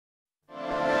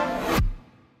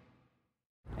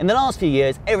In the last few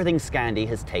years, everything Scandi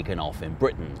has taken off in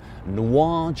Britain.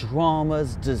 Noir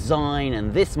dramas, design,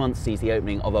 and this month sees the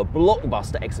opening of a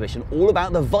blockbuster exhibition all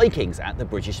about the Vikings at the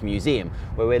British Museum,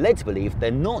 where we're led to believe they're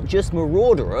not just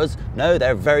marauders, no,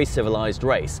 they're a very civilised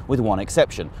race, with one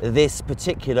exception. This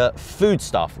particular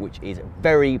foodstuff, which is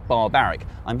very barbaric.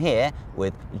 I'm here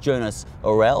with Jonas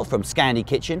Orell from Scandi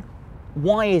Kitchen.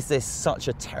 Why is this such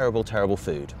a terrible, terrible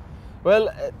food?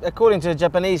 Well, according to a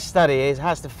Japanese study, it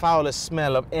has the foulest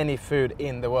smell of any food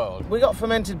in the world. We got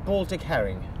fermented Baltic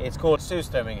herring. It's called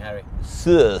Surströmming herring.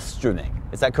 Surströmming,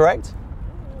 is that correct?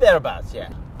 Thereabouts, yeah.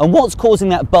 And what's causing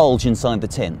that bulge inside the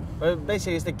tin? Well,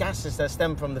 basically it's the gases that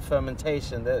stem from the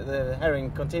fermentation. The herring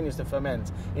continues to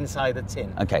ferment inside the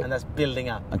tin. Okay. And that's building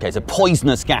up. Okay, so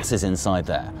poisonous gases inside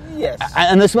there. Yes.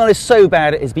 And the smell is so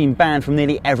bad it has been banned from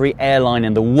nearly every airline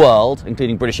in the world,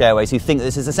 including British Airways, who think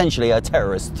this is essentially a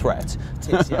terrorist threat.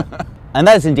 It is, yeah. And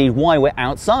that is indeed why we're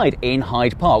outside in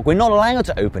Hyde Park. We're not allowed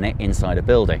to open it inside a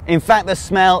building. In fact, the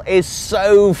smell is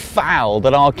so foul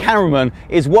that our cameraman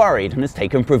is worried and has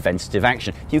taken preventative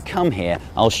action. If you come here,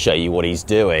 I'll show you what he's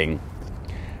doing.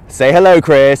 Say hello,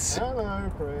 Chris.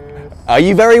 Hello, Chris. Are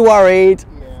you very worried?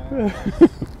 Yeah.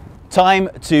 Time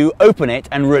to open it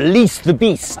and release the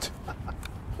beast.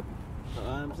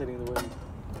 I'm sitting in the wind.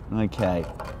 Okay.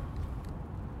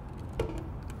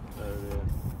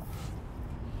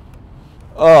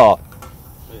 Oh.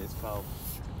 It's foul.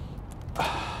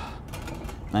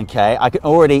 Okay, I can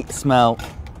already smell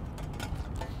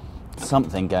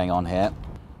something going on here.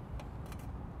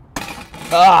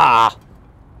 Ah!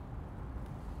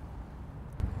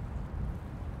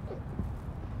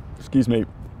 Excuse me.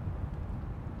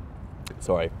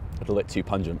 Sorry, a little bit too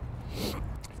pungent.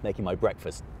 It's making my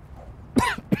breakfast.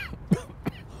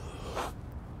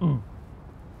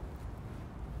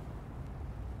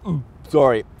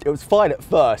 Sorry, it was fine at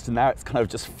first and now it's kind of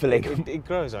just filling. It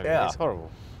grows on you. Yeah. It's horrible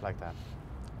like that.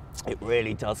 It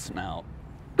really does smell.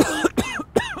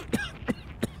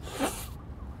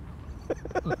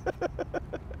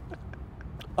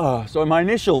 So my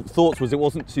initial thoughts was it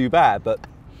wasn't too bad, but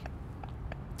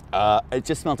it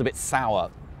just smelled a bit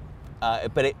sour.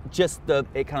 But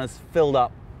it kind of filled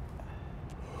up,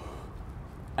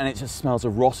 and it just smells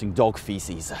of rotting dog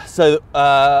feces. So,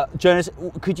 Jonas,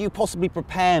 could you possibly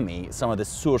prepare me some of this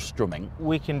Surströmming?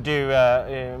 We can do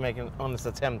make an honest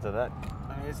attempt at that.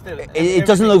 I mean, it's still, It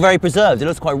doesn't look very preserved. It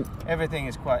looks quite. Everything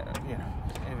is quite, you know.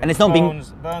 And it's not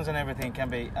bones and everything can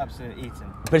be absolutely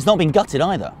eaten. But it's not been gutted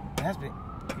either. It has been.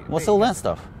 What's all that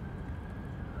stuff?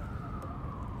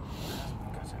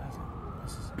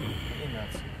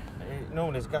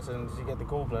 Normally it's gutted and you get the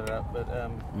gallbladder out, but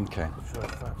Okay. I'm sure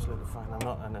it's absolutely fine. I'm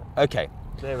not in it. Okay.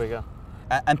 There we go.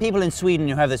 And people in Sweden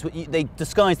who have this, they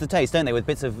disguise the taste, don't they, with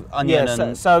bits of onion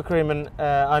and... sour cream and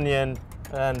onion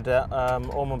and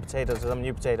almond potatoes, some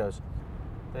new potatoes.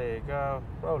 There you go.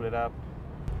 Roll it up.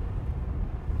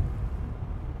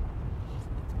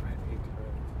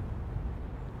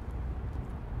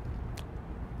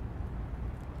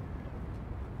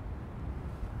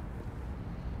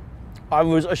 I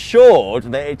was assured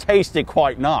that it tasted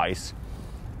quite nice.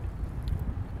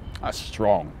 That's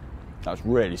strong. That's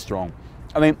really strong.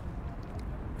 I mean,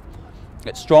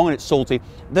 it's strong and it's salty.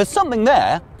 There's something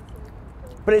there,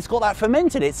 but it's got that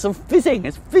fermented. It's some fizzing.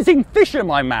 It's fizzing fish in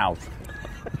my mouth.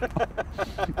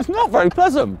 It's not very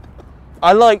pleasant.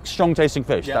 I like strong tasting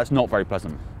fish. Yeah. That's not very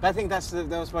pleasant. But I think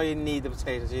that's why you need the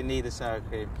potatoes, you need the sour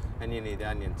cream, and you need the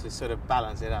onion to sort of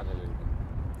balance it out a little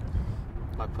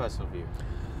bit. My personal view.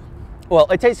 Well,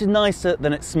 it tasted nicer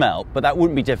than it smelled, but that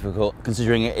wouldn't be difficult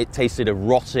considering it tasted of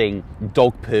rotting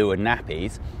dog poo and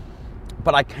nappies.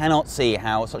 But I cannot see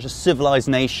how such a civilised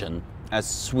nation as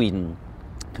Sweden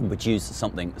can produce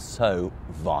something so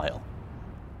vile.